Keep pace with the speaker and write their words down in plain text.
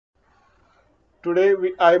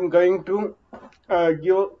I am going to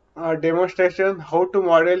give a demonstration how to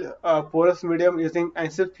model a porous medium using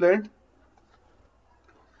ANSYS FLUENT.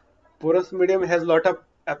 Porous medium has lot of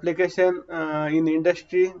application in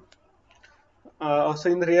industry, also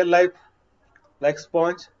in real life, like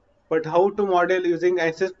sponge. But how to model using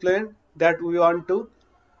ANSYS FLUENT, that we want to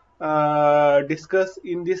discuss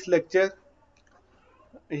in this lecture.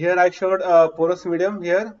 Here I showed a porous medium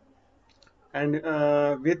here, and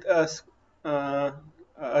with a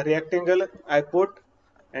rectangle I put,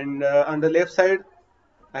 and on the left side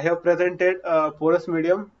I have presented a porous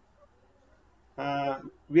medium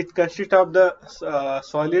which consists of the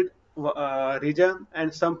solid region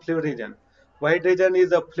and some fluid region. White region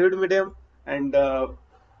is a fluid medium, and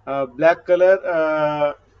black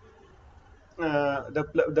color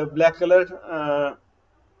the black color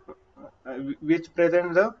which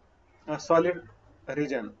presents the solid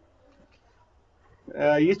region.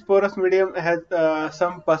 Each porous medium has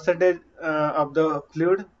some percentage of the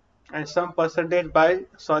fluid and some percentage by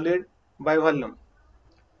solid by volume.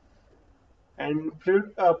 And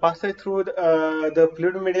fluid passes through the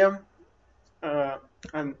fluid medium, uh,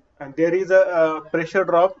 and there is a pressure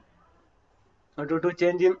drop due to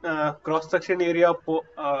change in cross section area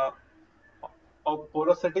of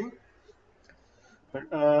porosity,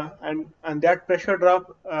 and that pressure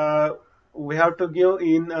drop we have to give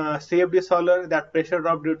in CFD solver. That pressure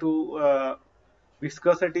drop due to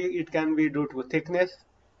viscosity, it can be due to thickness,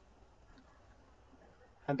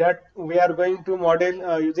 and that we are going to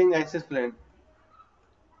model using ANSYS FLUENT.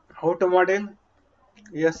 How to model?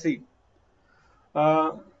 Yes, see.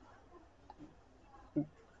 Uh,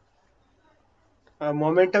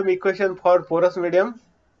 Momentum equation for porous medium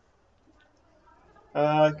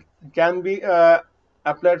uh, can be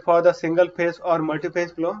applied for the single phase or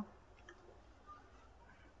multi-phase flow.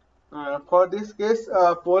 For this case,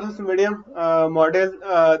 porous medium model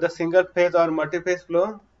the single phase or multi-phase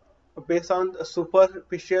flow based on the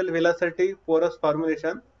superficial velocity porous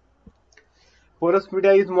formulation. Porous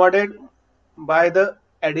media is modeled by the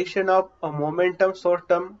addition of a momentum source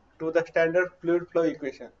term to the standard fluid flow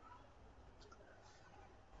equation.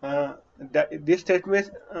 This statement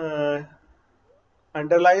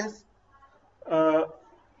underlines uh,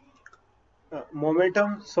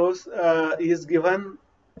 momentum source is given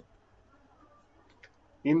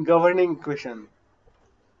in governing equation.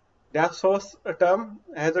 That source term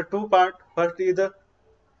has a two part. First is the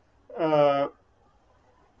uh,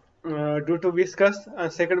 due to viscous,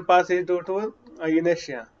 and second part is due to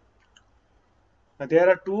inertia. There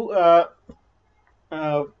are two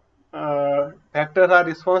uh, factors are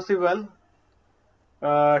responsible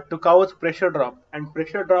to cause pressure drop, and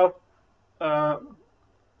pressure drop uh,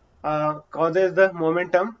 causes the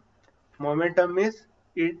momentum. Momentum means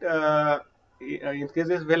it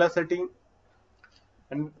increases velocity,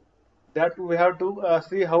 and that we have to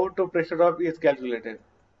see how to pressure drop is calculated.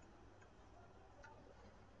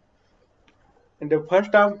 And the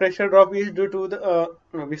first term pressure drop is due to the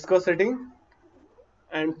viscosity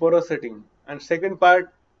and porosity, and second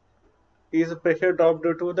part is pressure drop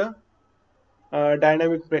due to the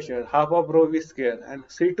dynamic pressure, half of rho v square, and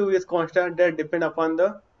C2 is constant that depend upon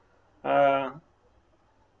the uh,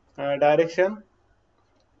 direction,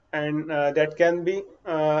 and that can be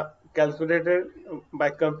calculated by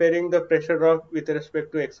comparing the pressure drop with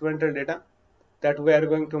respect to experimental data that we are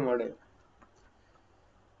going to model.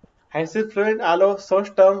 ANSYS FLUENT allows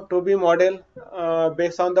such term to be modeled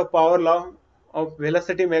based on the power law of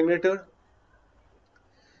velocity magnitude.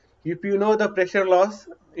 If you know the pressure loss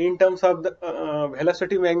in terms of the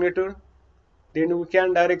velocity magnitude, then we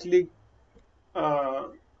can directly uh,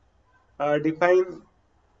 define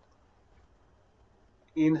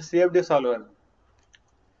in CFD solver.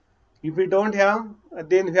 If we don't have,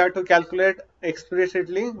 then we have to calculate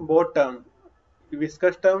explicitly both terms,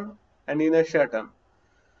 viscous term and inertia term.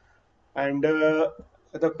 And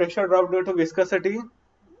the pressure drop due to viscosity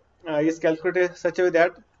is calculated such a way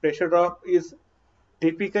that pressure drop is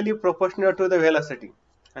typically proportional to the velocity,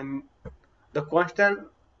 and the constant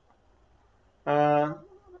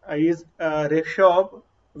is ratio of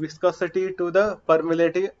viscosity to the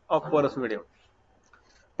permeability of porous medium.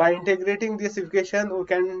 By integrating this equation, we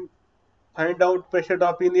can find out pressure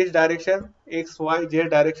drop in each direction, x, y, z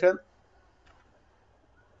direction,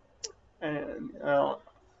 and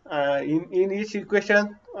in each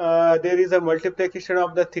equation there is a multiplication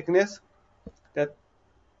of the thickness. That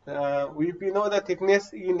if we know the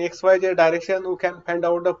thickness in x, y, z direction, we can find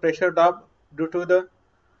out the pressure drop due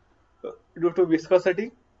to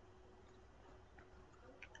viscosity.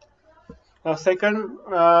 Second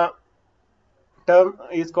term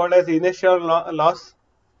is called as inertial loss.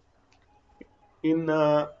 in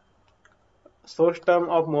source term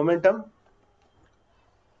of momentum.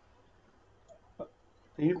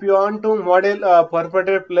 If you want to model a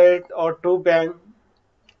perforated plate or tube bank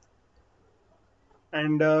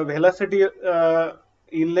and velocity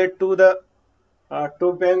inlet to the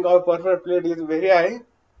tube bank or perforated plate is very high,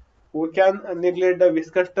 we can neglect the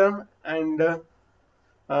viscous term and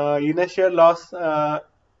inertial loss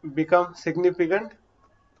become significant.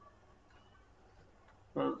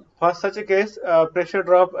 For such a case, pressure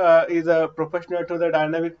drop is proportional to the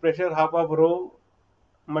dynamic pressure, half of rho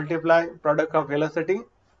multiply product of velocity.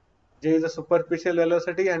 J is the superficial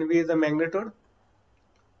velocity and V is the magnitude.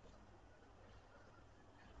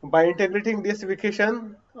 By integrating this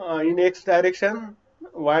equation in x direction,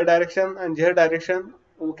 y direction and z direction,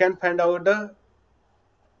 we can find out the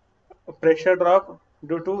pressure drop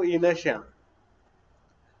due to inertia.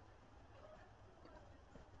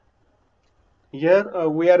 Here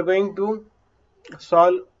we are going to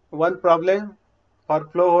solve one problem for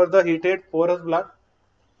flow over the heated porous block.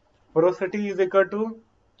 Porosity is equal to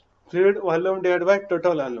fluid volume divided by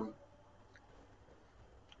total volume.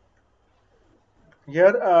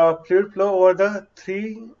 Here fluid flow over the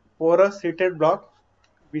three porous heated blocks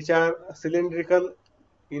which are cylindrical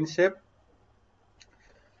in shape.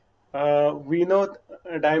 We know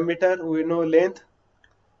diameter, we know length,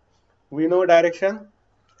 we know direction,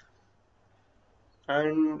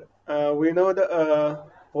 and we know the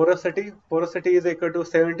porosity. Porosity is equal to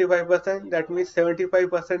 75%. That means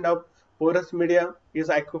 75% of porous medium is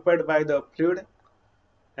occupied by the fluid,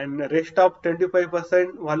 and rest of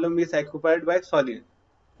 25% volume is occupied by solid.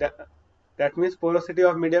 That means porosity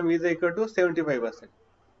of medium is equal to 75%.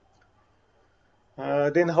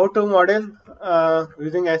 Then how to model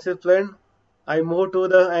using ANSYS FLUENT? I move to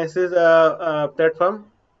the ANSYS platform.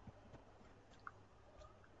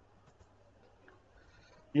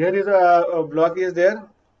 Here is a block is there.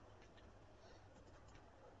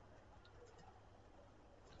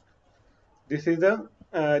 This is the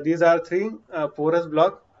these are three porous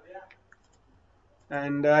block,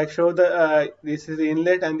 and I show the this is the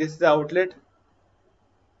inlet and this is the outlet,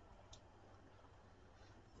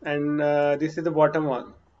 and this is the bottom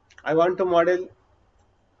one. I want to model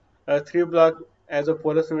three block as a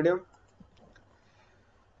porous medium.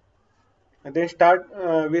 And then start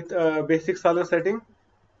with basic solid setting.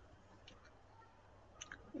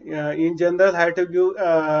 In general, I have to give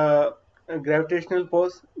a gravitational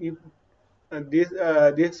force. If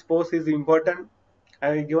this force is important, I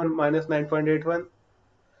have given minus 9.81.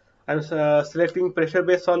 I am selecting pressure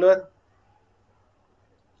based solver.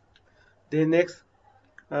 Then next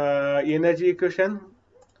energy equation.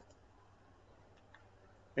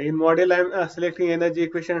 In model, I am selecting energy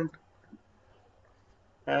equation,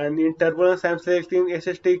 and in turbulence, I am selecting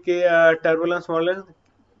SST K turbulence model,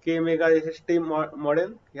 K mega SST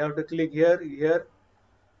model. You have to click here.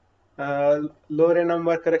 Lower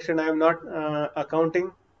number correction I am not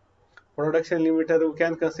accounting. Production limiter we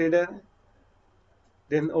can consider.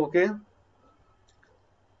 Then OK.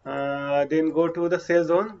 Then go to the cell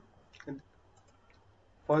zone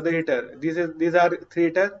for the heater. These are three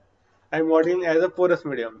heater. I am modeling as a porous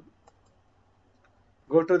medium.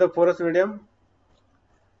 Go to the porous medium.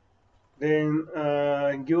 Then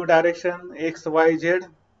give direction x, y, z.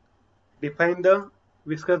 Define the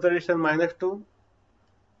viscous direction -2.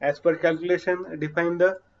 As per calculation, define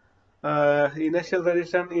the inertial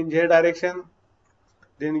resistance in z direction.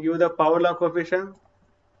 Then give the power law coefficient.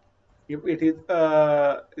 If it is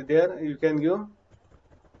there, you can give.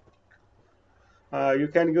 You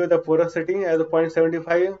can give the porosity as a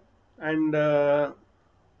 0.75, and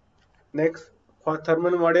next for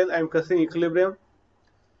thermal model I am considering equilibrium.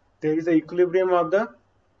 There is a equilibrium of the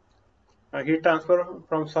heat transfer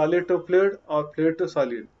from solid to fluid or fluid to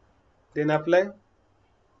solid. Then apply.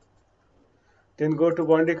 Then go to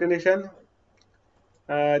boundary condition.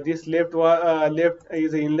 This left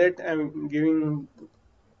is the inlet. I am giving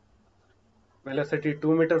velocity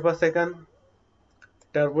 2 meters per second.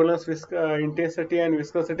 Turbulence intensity and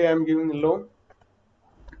viscosity I am giving low.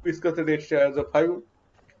 Viscosity as a 5.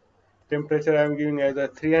 Temperature I am giving as a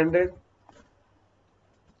 300.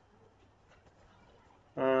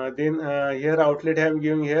 Then here outlet I am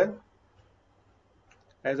giving here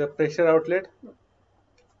as a pressure outlet.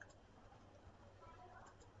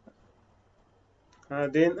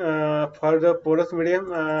 Then for the porous medium,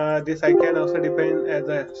 this I can also define as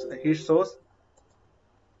a heat source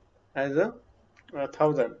as a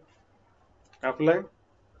 1000. Apply.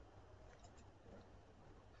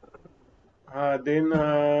 Then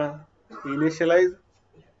initialize.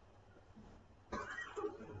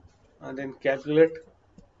 Then calculate.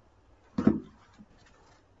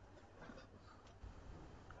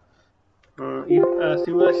 If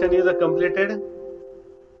simulation is completed,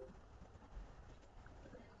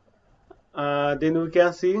 then we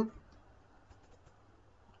can see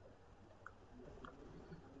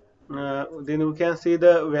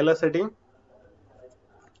the velocity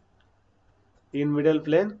in middle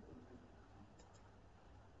plane,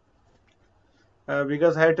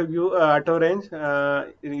 because I have to give auto range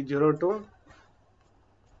 0 to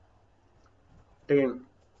 10.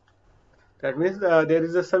 That means there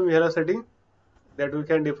is some velocity that we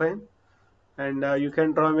can define, and you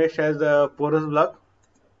can draw mesh as a porous block.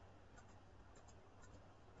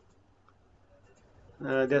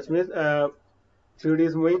 That means fluid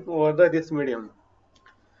is moving over this medium.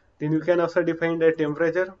 Then you can also define the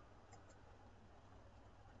temperature.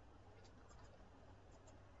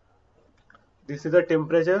 This is the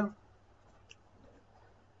temperature.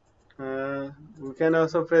 We can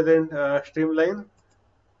also present streamline.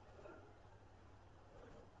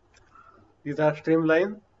 These are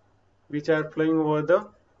streamline which are flowing over the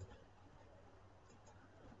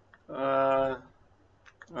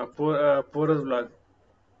porous block.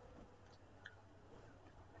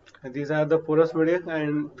 These are the porous medium,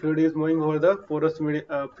 and fluid is moving over the porous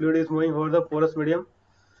medium.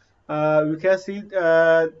 We can see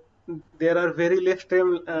there are very less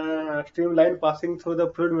streamline passing through the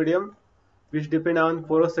fluid medium, which depend on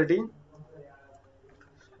porosity.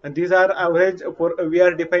 And these are average. We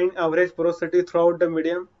are defining average porosity throughout the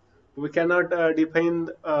medium. We cannot define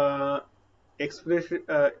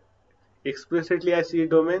explicitly as a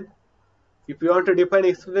domain. If you want to define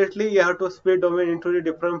explicitly, you have to split domain into the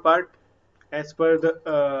different part as per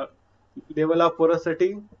the level of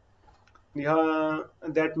porosity.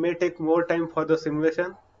 That may take more time for the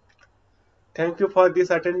simulation. Thank you for this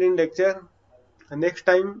attending lecture. Next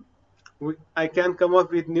time I can come up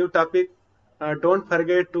with new topic. Don't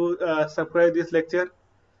forget to subscribe this lecture,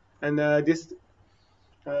 and these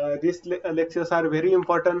lectures are very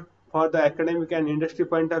important for the academic and industry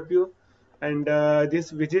point of view. And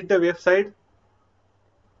visit the website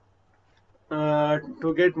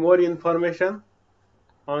to get more information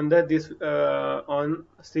on on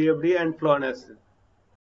CFD and flow analysis.